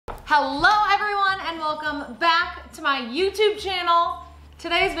Hello everyone and welcome back to my YouTube channel.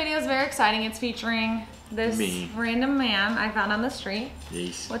 Today's video is very exciting. It's featuring this random man I found on the street.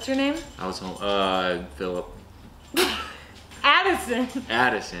 Yes. What's your name? I was home, Philip. Addison.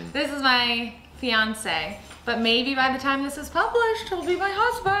 Addison. This is my fiance, but maybe by the time this is published, he'll be my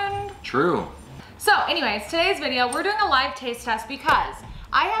husband. True. So anyways, today's video, we're doing a live taste test because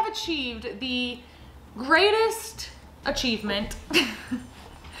I have achieved the greatest achievement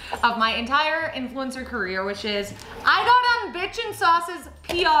of my entire influencer career, which is I got on Bitchin Sauce's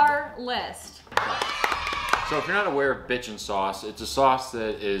PR list. So if you're not aware of Bitchin Sauce, it's a sauce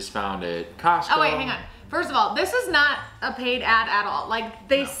that is found at Costco. Oh wait, hang on. First of all, this is not a paid ad at all. Like,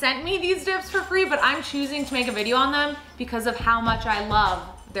 they sent me these dips for free, but I'm choosing to make a video on them because of how much I love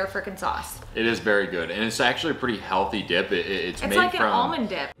their freaking sauce. It is very good, and it's actually a pretty healthy dip. It's made like from... an almond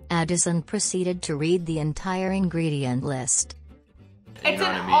dip. Addison proceeded to read the entire ingredient list. It's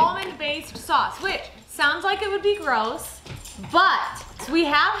an almond-based sauce, which sounds like it would be gross, but we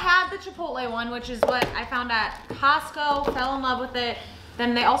have had the Chipotle one, which is what I found at Costco, fell in love with it.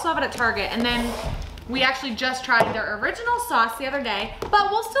 Then they also have it at Target, and then we actually just tried their original sauce the other day, but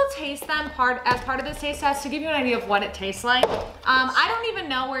we'll still taste them as part of this taste test to give you an idea of what it tastes like. I don't even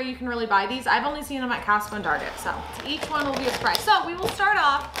know where you can really buy these. I've only seen them at Costco and Target, so each one will be a surprise. So we will start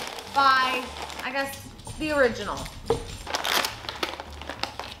off by, I guess, the original.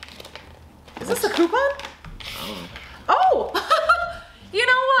 Is this a coupon? Oh! You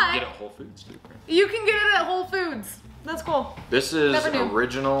know what? You get it at Whole Foods too. You can get it at Whole Foods. That's cool. This is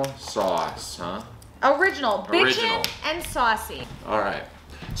original sauce, huh? Original. Bitchin and saucy. All right.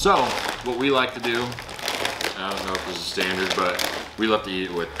 So, what we like to do, I don't know if this is standard, but we love to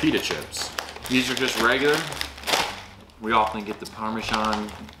eat it with pita chips. These are just regular. We often get the Parmesan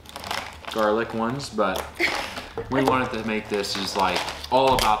garlic ones, but we wanted to make this is like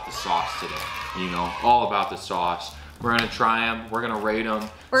all about the sauce today. You know, all about the sauce. We're gonna try them. We're gonna rate them.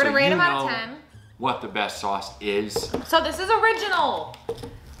 We're gonna rate them out of 10. What the best sauce is. So this is original.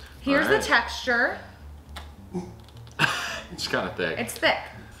 Here's the texture. It's kind of thick. It's thick.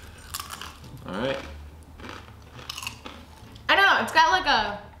 All right. I don't know. It's got like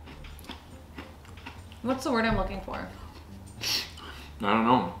a. What's the word I'm looking for? I don't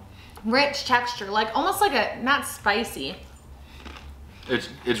know. Rich texture, like almost like a not spicy.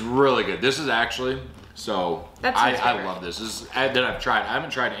 It's really good. This is actually I love this. This is that I've tried. I haven't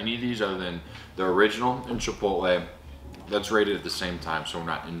tried any of these other than the original and Chipotle. That's rated at the same time, so we're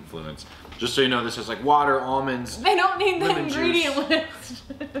not influenced. Just so you know, this is like water, almonds. They don't need the ingredient list.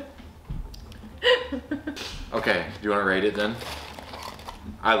 Okay, do you want to rate it then?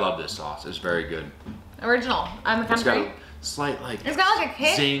 I love this sauce. It's very good. Original. I'm the country. It's got a slight like. It's got like a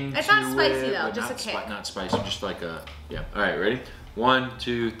kick. Zing. It's not spicy it, though, just a kick. Not spicy, just like a All right, ready? 1,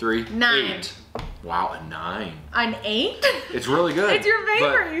 2, 3. 9. 8. Wow, a 9. An 8? It's really good. It's your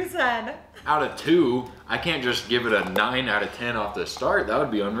favorite, you said. Out of 2, I can't just give it a 9 out of 10 off the start. That would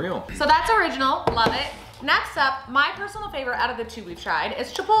be unreal. So that's original. Love it. Next up, my personal favorite out of the 2 we've tried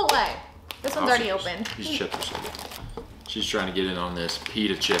is Chipotle. This one's already opened. These chips are so good. She's trying to get in on this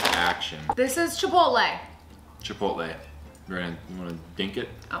pita chip action. This is Chipotle. Chipotle. You want to dink it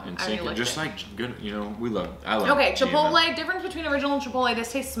and sink it? Just like good, you know, I love Okay, Chipotle, difference between original and Chipotle,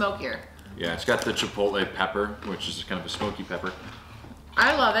 this tastes smokier. Yeah, it's got the Chipotle pepper, which is kind of a smoky pepper.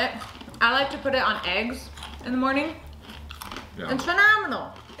 I love it. I like to put it on eggs in the morning. Yeah. It's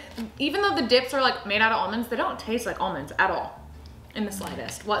phenomenal. Even though the dips are like made out of almonds, they don't taste like almonds at all in the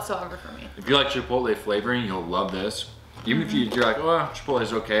slightest whatsoever for me. If you like Chipotle flavoring, you'll love this. Even if you're like, oh, Chipotle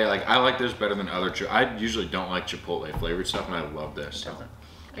is okay. Like, I like this better than other I usually don't like Chipotle flavored stuff, and I love this. So.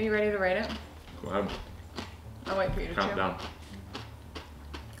 Are you ready to rate it? Go ahead. I'll wait for you to count down.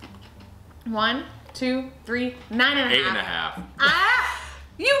 1, 2, 3, 9.5.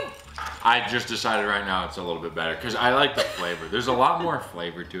 8.5. I just decided right now it's a little bit better because I like the flavor. There's a lot more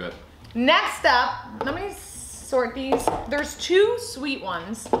flavor to it. Next up, let me sort these. There's 2 sweet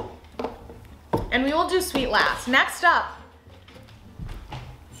ones. And we will do sweet last. Next up.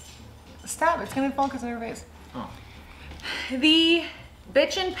 Stop, it's gonna focus on your face. Oh. The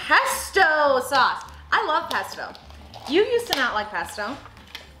Bitchin pesto sauce. I love pesto. You used to not like pesto.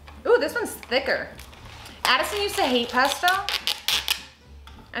 Ooh, this one's thicker. Addison used to hate pesto.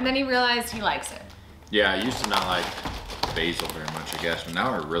 And then he realized he likes it. Yeah, I used to not like basil very much, I guess, but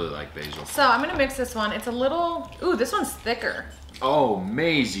now I really like basil. So I'm gonna mix this one. It's a little, ooh, this one's thicker. Oh,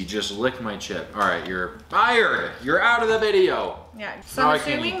 Maisie just licked my chip. All right, you're fired. You're out of the video. Yeah, so I'm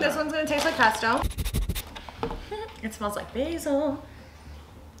assuming this one's gonna taste like pesto. It smells like basil.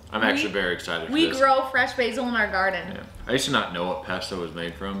 I'm actually very excited for this. We grow fresh basil in our garden. Yeah. I used to not know what pesto was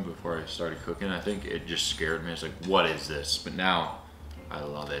made from before I started cooking. I think it just scared me. It's like, what is this? But now, I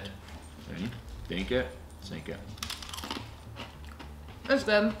love it. Ready? Think it, sink it. It's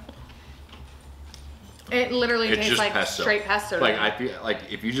good. It literally tastes like pesto. Straight pesto. Like I feel like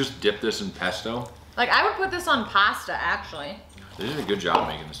if you just dip this in pesto. Like I would put this on pasta actually. They did a good job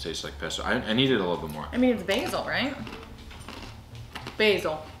making this taste like pesto. I needed a little bit more. I mean, it's basil, right?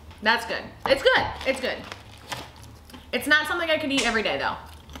 Basil. That's good. It's good. It's good. It's not something I could eat every day though.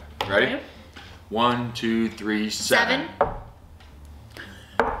 Ready? 1, 2, 3, 7.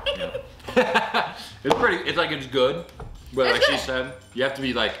 Yeah. It's like it's good. But like she said, you have to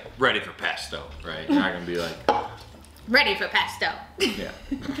be like ready for pesto, right? You're not gonna be like ready for pesto. Yeah.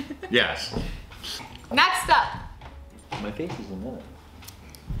 Yes. Next up. My face is in that.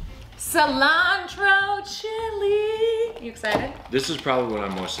 Cilantro chili. You excited? This is probably what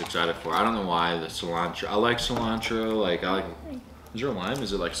I'm most excited for. I don't know why the cilantro. I like cilantro. Like I like. Is there lime?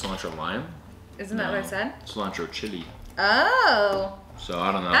 Is it like cilantro lime? Isn't that what I said? Cilantro chili. Oh. So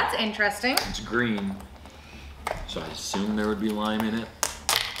I don't know. That's interesting. It's green. So I assume there would be lime in it.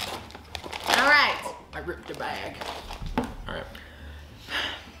 All right. Oh, I ripped the bag. All right.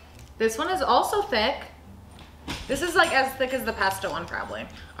 This one is also thick. This is like as thick as the pesto one probably.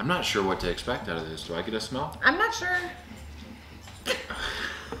 I'm not sure what to expect out of this. Do I get a smell? I'm not sure.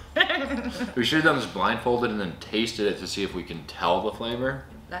 We should have done this blindfolded and then tasted it to see if we can tell the flavor.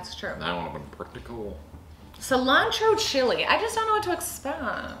 That's true. That would have been pretty cool. Cilantro chili. I just don't know what to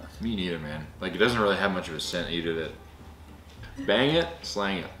expect. Me neither, man. Like, it doesn't really have much of a scent either. That bang it,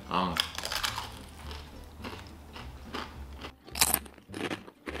 slang it.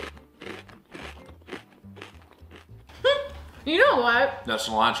 You know what? That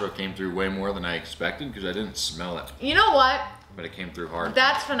cilantro came through way more than I expected because I didn't smell it. You know what? But it came through hard.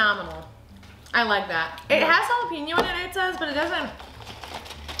 That's phenomenal. I like that. It has jalapeno in it, it says, but it doesn't,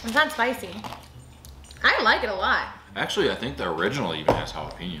 it's not spicy. I like it a lot. Actually, I think the original even has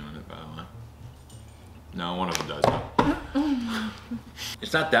jalapeno in it, by the way. No, one of them doesn't.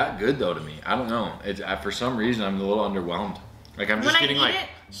 It's not that good though to me. I don't know. For some reason, I'm a little underwhelmed. Like I'm just getting like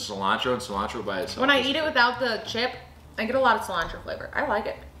cilantro and cilantro by itself. When I eat it without the chip, I get a lot of cilantro flavor. I like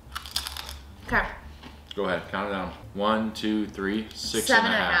it. Okay. Go ahead, count it down. 1, 2, 3, 6 7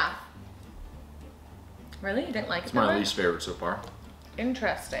 and a half. Really? You didn't like it? It's my least favorite so far.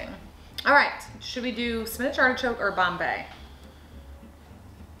 Interesting. All right, should we do spinach artichoke or Bombay?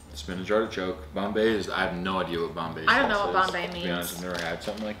 Spinach artichoke. Bombay is, I have no idea what Bombay is. I don't know what Bombay means. To be honest, I've never had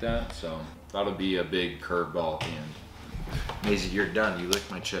something like that, so thought it'd be a big curveball at the end. Maisie, you're done. You licked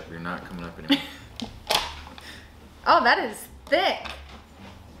my chip. You're not coming up anymore. Oh, that is thick.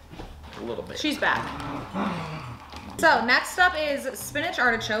 A little bit. She's back. So next up is spinach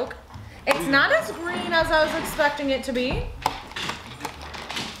artichoke. It's not as green as I was expecting it to be.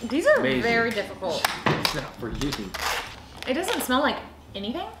 These are very difficult. It's not for you. It doesn't smell like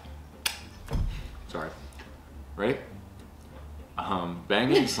anything. Sorry. Ready?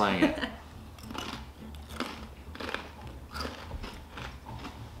 Bang it and slang it.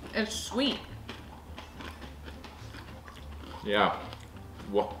 It's sweet. Yeah.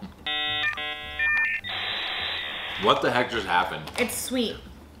 What? What the heck just happened? It's sweet.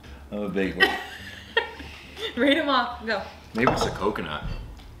 I'm a big one. Read them off. Go. Maybe it's a coconut.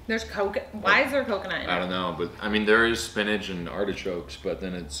 There's coconut. Why is there coconut in it? I don't know, but I mean there is spinach and artichokes, but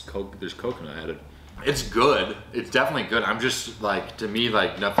then there's coconut added. It's good. It's definitely good. I'm just like, to me,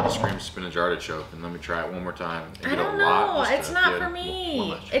 like nothing screams spinach artichoke. And let me try it one more time. I don't know. It's not for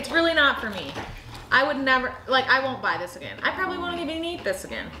me. It's really not for me. I would never, like, I won't buy this again. I probably won't even eat this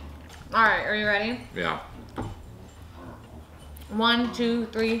again. All right, are you ready? Yeah. 1, 2,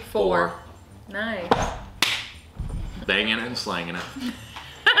 3, 4. Nice. Banging it and slanging it.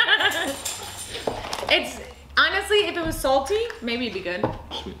 It's, honestly, if it was salty, maybe it'd be good.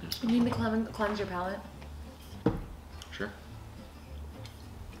 Sweetness. You need to cleanse your palate. Sure.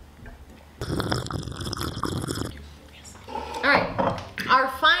 All right, our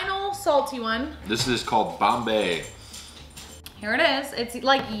final salty one. This is called Bombay. Here it is. It's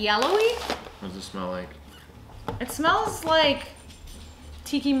like yellowy. What does it smell like? It smells like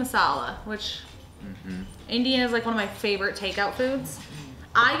tiki masala, which Indian is like one of my favorite takeout foods.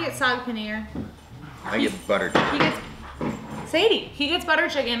 I get saag paneer. I get butter chicken. He gets Sadie. He gets butter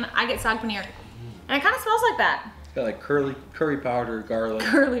chicken. I get saag paneer, and it kind of smells like that. It's got like curry powder, garlic.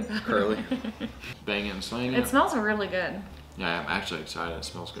 Curly powder. Curly. Bang it and slang it. It smells really good. Yeah, I'm actually excited. It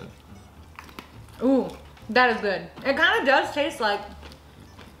smells good. Ooh, that is good. It kind of does taste like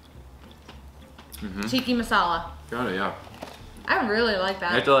tiki masala. Got it, yeah. I really like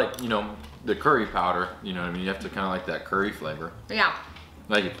that. You have to like, you know, the curry powder, you know what I mean? You have to kind of like that curry flavor. Yeah.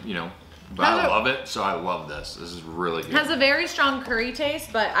 Like, you know, but I love it, so I love this. This is really good. Has a very strong curry taste,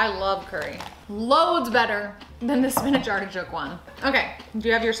 but I love curry. Loads better than the spinach artichoke one. Okay, do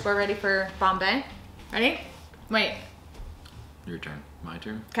you have your score ready for Bombay? Ready? Wait. Your turn. My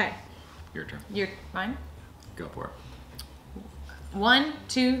turn? Okay. Your turn. Mine? Go for it. 1,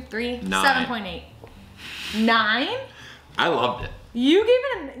 2, 3, 9. 7.8. 9? I loved it. You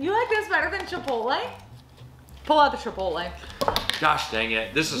like this better than Chipotle? Pull out the Chipotle. Gosh dang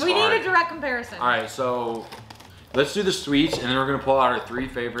it, this is We hard. need a direct comparison. All right, so let's do the sweets, and then we're gonna pull out our 3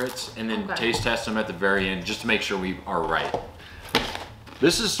 favorites, and then taste test them at the very end, just to make sure we are right.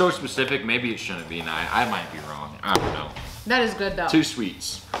 This is so specific, maybe it shouldn't be 9. I might be wrong, I don't know. That is good though. 2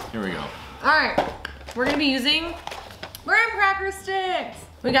 sweets, here we go. All right, we're gonna be using graham cracker sticks.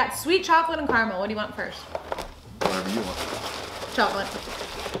 We got sweet chocolate and caramel. What do you want first? Whatever you want. Chocolate.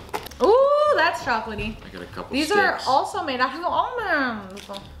 Ooh, that's chocolatey. I got a couple These sticks. are also made out of almonds.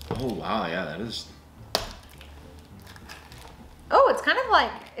 Oh wow, yeah, that is. Oh, it's kind of like,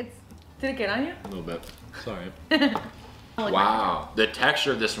 did it get on you? A little bit, sorry. Like Wow, the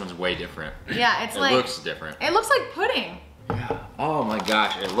texture of this one's way different. Yeah, it's like. It looks different. It looks like pudding. Yeah. Oh my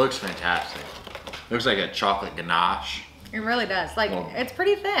gosh, it looks fantastic. Looks like a chocolate ganache. It really does. Like, Well, it's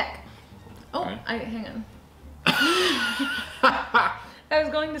pretty thick. Oh, right. hang on. I was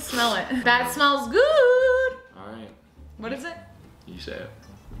going to smell it. That smells good. All right, What is it? you say it.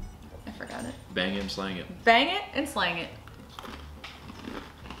 I forgot it. Bang it and slang it. Bang it and slang it.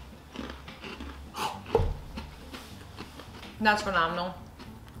 That's phenomenal.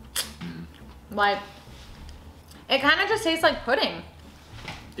 Like, it kind of just tastes like pudding.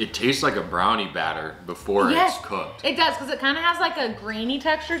 It tastes like a brownie batter before it's cooked. It does, because it kind of has like a grainy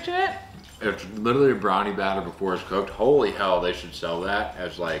texture to it. It's literally a brownie batter before it's cooked. Holy hell, they should sell that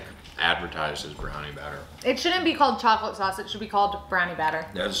as like advertised as brownie batter. It shouldn't be called chocolate sauce. It should be called brownie batter.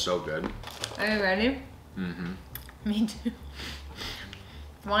 That is so good. Are you ready? Mm-hmm. Me too.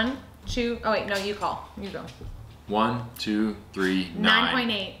 1, 2, oh wait, no, you call. You go. 1, 2, 3, 9.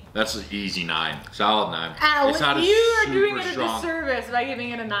 9.8. That's an easy 9. Solid 9. Alex, It's not a you are super doing it a strong. disservice by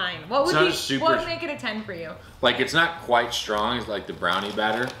giving it a 9. What would not be? a super- What would make it a 10 for you? Like, it's not quite strong as like the brownie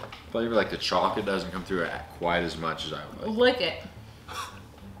batter flavor. Like the chocolate doesn't come through quite as much as I would like. Lick it.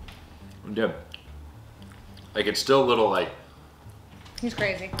 Yeah. Like it's still a little like. He's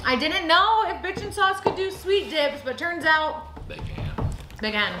crazy. I didn't know if Bitchin Sauce could do sweet dips, but turns out They can.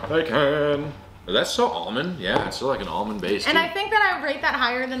 they can. They can. But that's so almond. Yeah, it's still like an almond base. And too. I think that I would rate that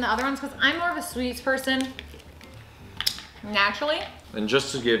higher than the other ones because I'm more of a sweets person naturally. And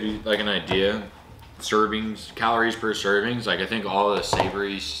just to give you like an idea, servings, calories per servings, like I think all the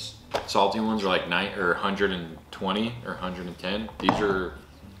savory, salty ones are like 120 or 110. These are.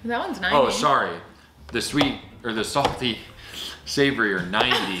 That one's 90. Oh, sorry. The sweet or the salty, savory are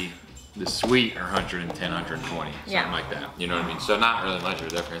 90. The sweet are 110, 120, something Yeah. like that. You know what I mean? So not really much of a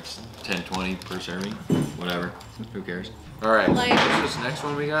difference. 10, 20 per serving, whatever. Who cares? All right. Like- What's this next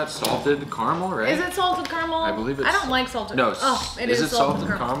one we got? Salted caramel, right? Is it salted caramel? I believe it's. I don't like salted. No. Oh, it is is it salted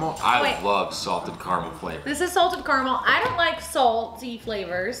caramel? I Wait. love salted caramel flavor. This is salted caramel. I don't like salty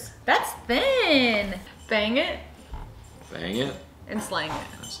flavors. That's thin. Bang it Bang it. and slang it.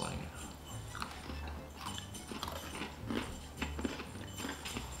 That's like it.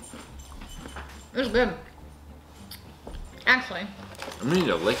 It's good. Actually, I'm gonna need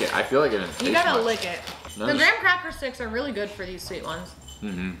to lick it. I feel like it didn't taste you gotta much. lick it. No, The it's- graham cracker sticks are really good for these sweet ones.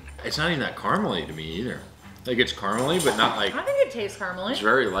 Mm-hmm. It's not even that caramely to me either. Like it's caramely, but not like. I think it tastes caramely. It's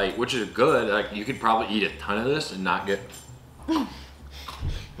very light, which is good. Like you could probably eat a ton of this and not get that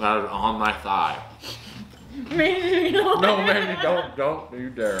on my thigh. Maybe not. No, man, don't you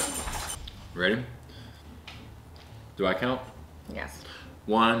dare. Ready? Do I count? Yes.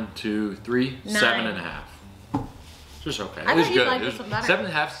 1, 2, 3, 9. 7.5. Just okay. I It was thought you'd good. like It this was- one better.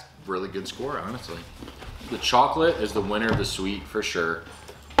 7.5 is a really good score, honestly. The chocolate is the winner of the sweet for sure.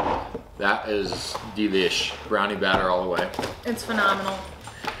 That is delish. Brownie batter all the way. It's phenomenal.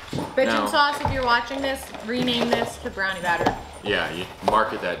 Bitchin Now- Sauce, if you're watching this, rename this to brownie batter. Yeah, you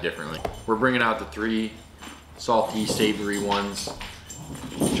market that differently. We're bringing out the 3 salty, savory ones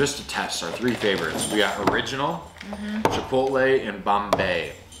just to test our 3 favorites. We got original, Chipotle, and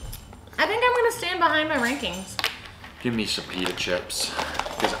Bombay. I think I'm gonna stand behind my rankings. Give me some pita chips,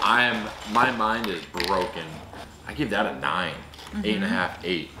 because my mind is broken. I give that a 9, 8.5,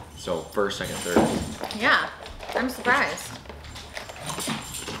 8. So first, second, third. Yeah, I'm surprised.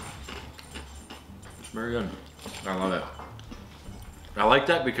 Very good. I love it. I like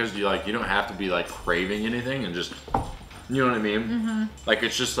that because you don't have to be like craving anything and just You know what I mean? Like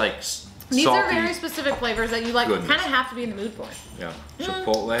it's just like these salty. are very specific flavors that you like kind of have to be in the mood for. Yeah.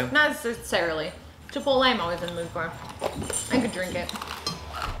 Chipotle? Not necessarily. Chipotle I'm always in the mood for. I could drink it.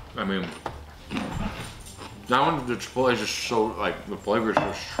 I mean, that one, the Chipotle is just so, like, the flavor is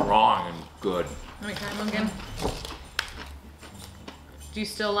so strong and good. Let me try them again. Do you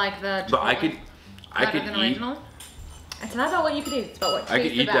still like the Chipotle? But I could than original? It's not about what you could eat, it's about what tastes I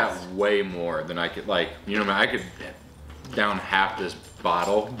could eat the best. that way more than I could, like, you know, I could down half this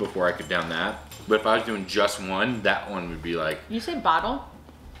bottle before I could down that. But if I was doing just one, that one would be like. You say bottle?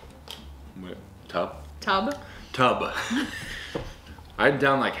 What, tub? Tub? Tub. I'd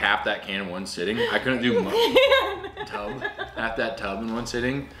down like half that can in one sitting. I couldn't do much. Tub. Half that tub in one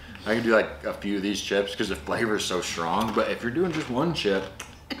sitting. I could do like a few of these chips because the flavor is so strong. But if you're doing just one chip,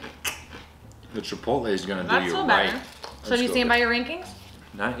 the Chipotle is gonna do you right. So do you stand by your rankings?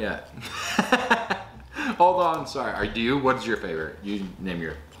 Not yet. Hold on, sorry. Do you? What's your favorite? You name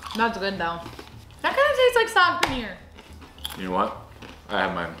your. That's good though. That kind of tastes like salt paneer. You know what? I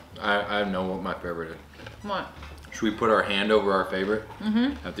have mine. I know what my favorite is. What? Should we put our hand over our favorite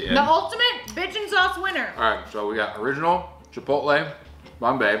at the end? The ultimate Bitchin Sauce winner. All right, so we got original, Chipotle,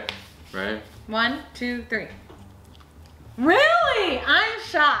 Bombay, right? 1, 2, 3. Really? I'm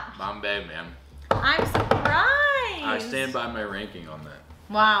shocked. Bombay, man. I'm surprised. I stand by my ranking on that.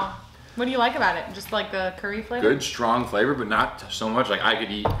 Wow. What do you like about it? Just like the curry flavor? Good, strong flavor, but not so much. Like I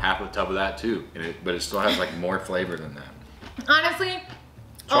could eat half a tub of that too, but it still has like more flavor than that. Honestly,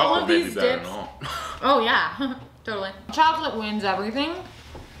 chocolate all of these dips. Oh yeah, totally. Chocolate wins everything.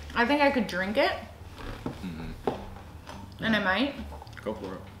 I think I could drink it, and I might. Go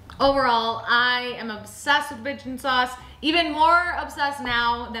for it. Overall, I am obsessed with Bitchin Sauce. Even more obsessed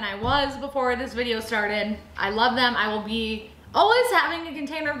now than I was before this video started. I love them. I will be always having a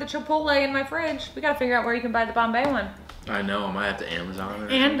container of the Chipotle in my fridge. We gotta figure out where you can buy the Bombay one. I know, I might have to Amazon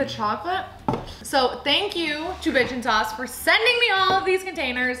it. And the chocolate. So thank you to Bitchin Sauce for sending me all of these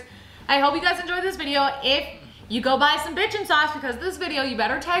containers. I hope you guys enjoyed this video. If you go buy some Bitchin Sauce because of this video, you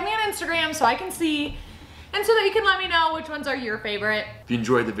better tag me on Instagram so I can see, and so that you can let me know which ones are your favorite. If you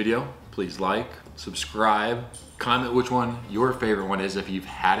enjoyed the video, please like, subscribe, comment which one your favorite one is if you've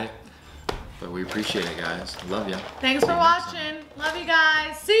had it. But we appreciate it, guys. Love ya. Thanks for watching. Love you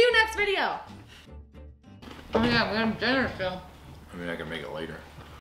guys. See you next video. Oh yeah, we have dinner still. I mean, I can make it later.